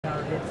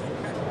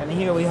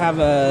here we have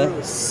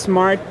a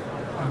smart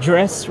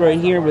dress right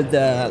here with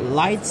the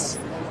lights.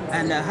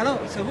 And hello,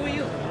 so who are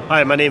you?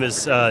 Hi, my name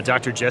is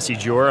Dr. Jesse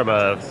Jor. I'm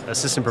an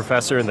assistant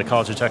professor in the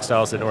College of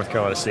Textiles at North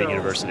Carolina State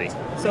University.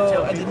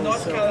 So at the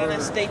North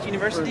Carolina State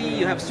University,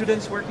 you have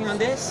students working on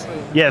this?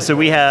 Yeah, so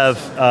we have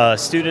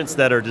students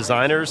that are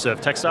designers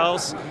of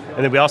textiles,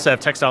 and then we also have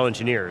textile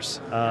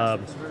engineers.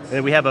 And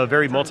then we have a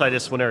very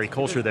multidisciplinary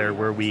culture there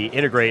where we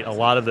integrate a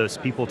lot of those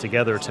people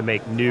together to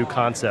make new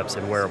concepts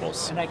and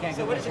wearables. So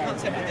what is the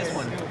concept of this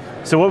one?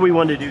 So what we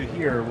wanted to do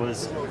here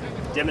was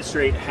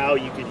demonstrate how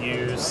you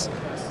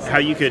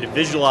could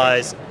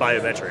visualize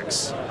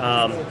biometrics.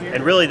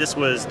 And really this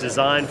was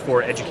designed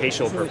for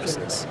educational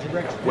purposes,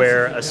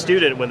 where a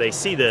student, when they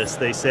see this,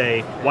 they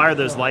say, why are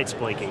those lights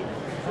blinking?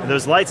 And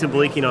those lights and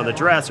blinking on the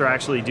dress are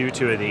actually due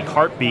to the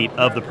heartbeat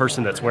of the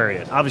person that's wearing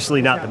it.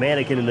 Obviously not the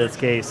mannequin in this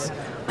case,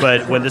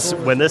 but when this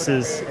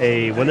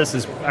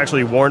is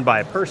actually worn by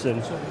a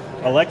person,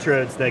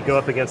 electrodes that go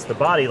up against the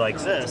body like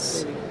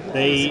this,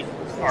 they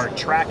are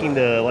tracking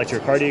the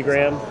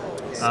electrocardiogram,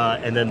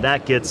 and then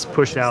that gets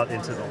pushed out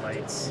into the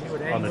lights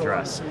on the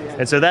dress.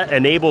 And so that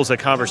enables a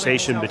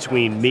conversation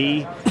between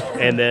me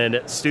and then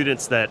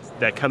students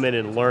that come in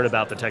and learn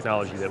about the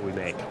technology that we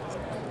make.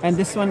 And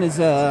this one is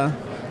a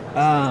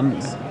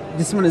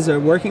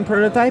working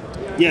prototype?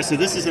 Yeah, so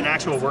this is an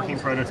actual working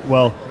prototype.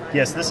 Well,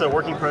 yes, this is a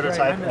working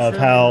prototype of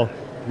how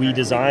we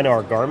design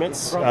our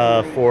garments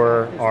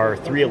for our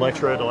 3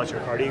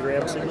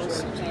 electrocardiogram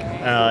signals.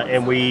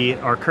 And we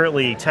are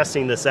currently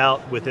testing this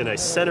out within a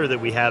center that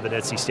we have at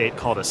NC State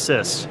called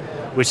ASSIST,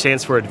 which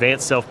stands for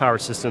Advanced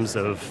Self-Powered Systems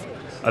of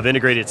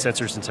Integrated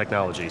Sensors and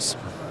Technologies.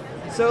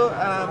 So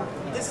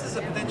this is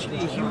a potentially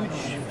huge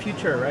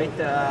future,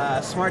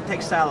 right? Smart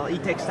textile,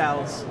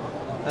 e-textiles.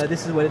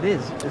 This is what it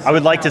is. I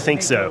would like to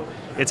think so.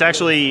 It's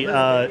actually,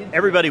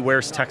 everybody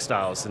wears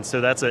textiles, and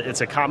so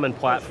it's a common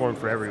platform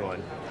for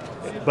everyone.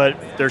 But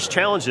there's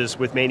challenges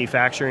with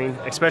manufacturing,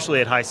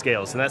 especially at high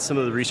scales, and that's some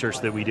of the research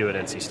that we do at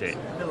NC State.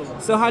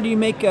 So how do you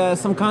make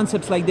some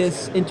concepts like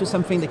this into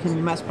something that can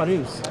be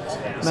mass-produced,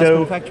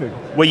 manufactured?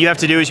 What you have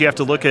to do is you have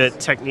to look at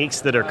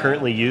techniques that are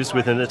currently used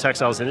within the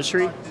textiles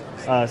industry.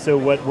 So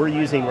what we're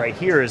using right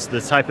here is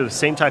the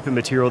same type of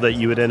material that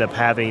you would end up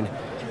having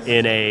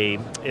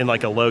in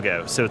like a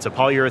logo. So it's a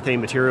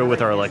polyurethane material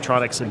with our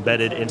electronics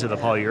embedded into the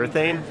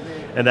polyurethane,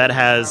 and that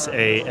has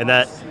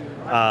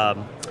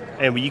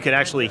and you can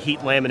actually heat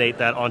laminate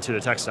that onto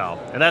a textile.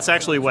 And that's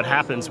actually what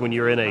happens when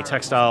you're in a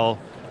textile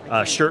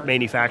shirt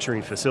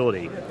manufacturing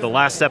facility. The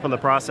last step in the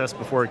process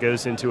before it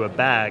goes into a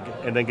bag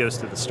and then goes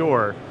to the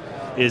store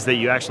is that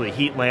you actually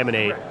heat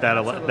laminate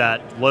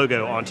that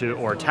logo onto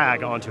or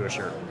tag onto a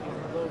shirt.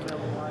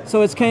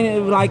 So it's kind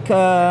of like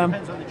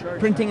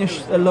printing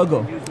a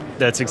logo.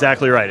 That's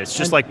exactly right. It's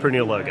just like printing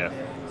a logo.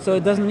 So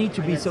it doesn't need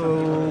to be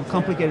so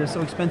complicated,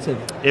 so expensive.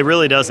 It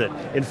really doesn't.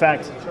 In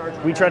fact,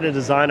 we try to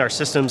design our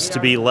systems to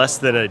be less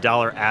than a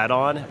 $1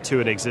 add-on to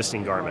an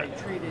existing garment.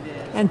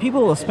 And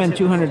people will spend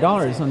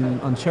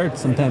 $200 on shirts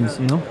sometimes,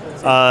 you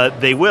know?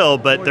 They will,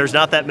 but there's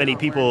not that many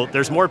people.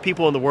 There's more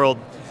people in the world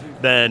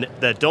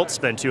that don't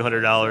spend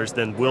 $200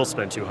 than will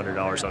spend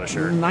 $200 on a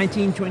shirt.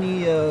 19,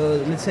 20,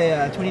 let's say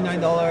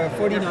 $29,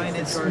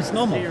 $49, it's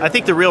normal. I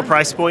think the real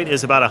price point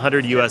is about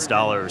 $100 US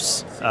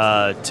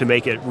to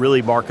make it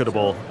really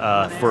marketable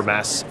for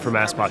mass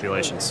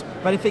populations.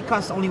 But if it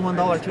costs only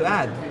 $1 to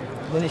add,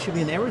 then it should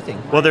be in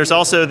everything. Well, there's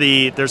also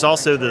the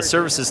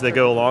services that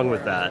go along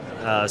with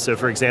that. So,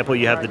 for example,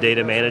 you have the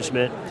data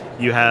management,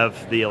 you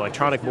have the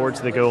electronic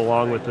boards that go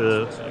along with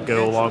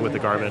the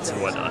garments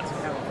and whatnot.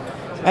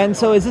 And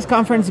so is this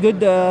conference good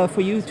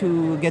for you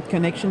to get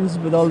connections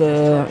with all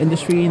the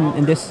industry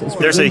in this?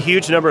 There's a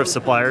huge number of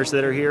suppliers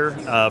that are here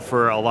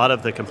for a lot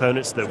of the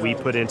components that we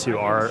put into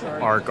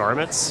our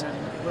garments.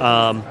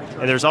 And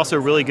there's also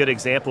really good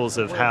examples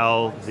of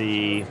how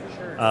the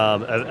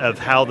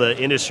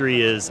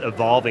industry is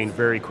evolving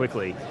very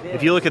quickly.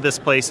 If you look at this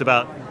place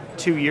about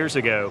 2 years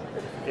ago,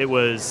 it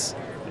was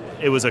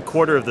a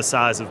quarter of the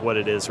size of what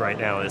it is right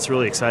now. And it's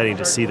really exciting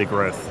to see the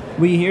growth.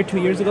 Were you here 2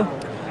 years ago?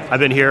 I've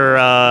been here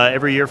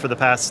every year for the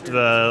past,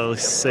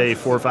 let's say,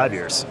 4 or 5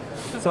 years.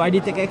 So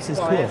IDTechX is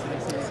cool.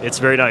 It's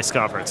a very nice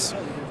conference.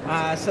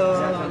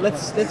 So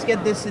let's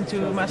get this into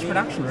mass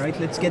production, right?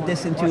 Let's get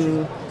this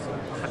into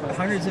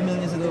hundreds of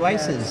millions of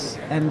devices.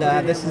 And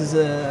this is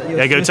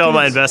yeah, go tell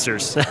my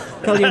investors.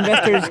 Tell your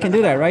investors can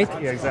do that, right?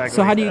 Yeah, exactly.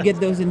 So how do you get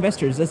those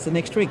investors? That's the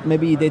next trick.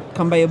 Maybe they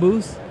come by a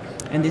booth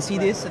and they see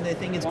this and they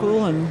think it's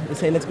cool and they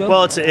say, let's go?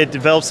 Well, it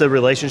develops a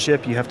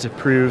relationship. You have to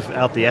prove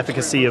out the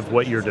efficacy of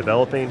what you're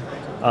developing.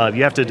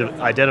 You have to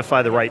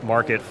identify the right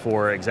market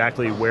for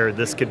exactly where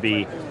this could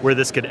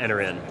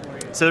enter in.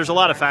 So there's a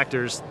lot of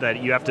factors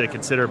that you have to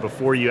consider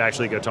before you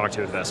actually go talk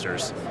to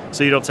investors,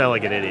 so you don't sound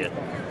like an idiot.